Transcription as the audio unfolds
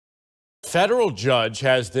federal judge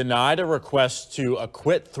has denied a request to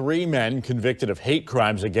acquit 3 men convicted of hate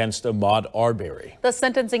crimes against Ahmaud Arbery. The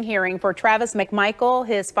sentencing hearing for Travis McMichael,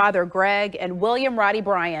 his father Greg, and William Roddy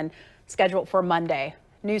Bryan scheduled for Monday.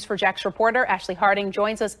 News4JAX reporter Ashley Harding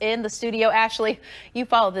joins us in the studio. Ashley, you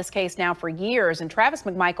followed this case now for years, and Travis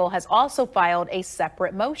McMichael has also filed a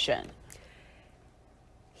separate motion.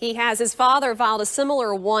 He has. His father filed a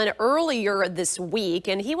similar one earlier this week,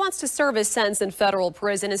 and he wants to serve his sentence in federal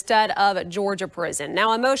prison instead of Georgia prison.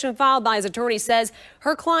 Now, a motion filed by his attorney says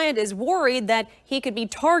her client is worried that he could be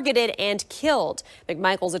targeted and killed.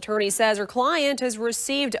 McMichael's attorney says her client has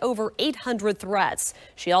received over 800 threats.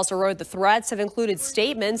 She also wrote the threats have included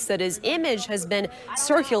statements that his image has been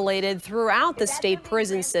circulated throughout the state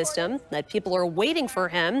prison system, that people are waiting for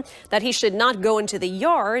him, that he should not go into the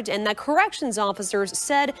yard, and that corrections officers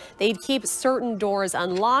said they'd keep certain doors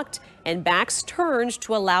unlocked and backs turned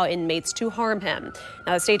to allow inmates to harm him.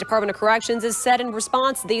 Now, the State Department of Corrections has said in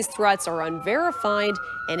response these threats are unverified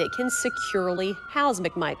and it can securely house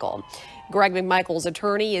McMichael. Greg McMichael's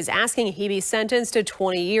attorney is asking he be sentenced to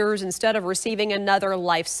 20 years instead of receiving another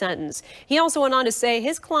life sentence. He also went on to say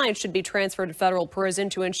his client should be transferred to federal prison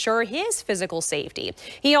to ensure his physical safety.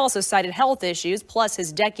 He also cited health issues, plus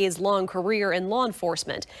his decades-long career in law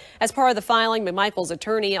enforcement. As part of the filing, McMichael's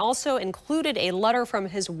attorney also included a letter from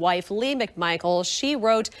his wife, Lee McMichael. She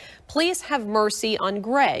wrote, "Please have mercy on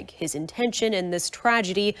Greg. His intention in this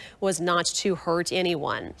tragedy was not to hurt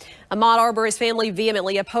anyone." Ahmaud Arbery's family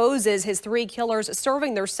vehemently opposes his 3 killers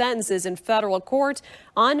serving their sentences in federal court.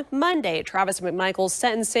 On Monday, Travis McMichael's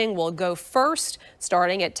sentencing will go first,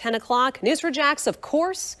 starting at 10 o'clock. News4JAX, of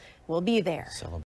course, will be there.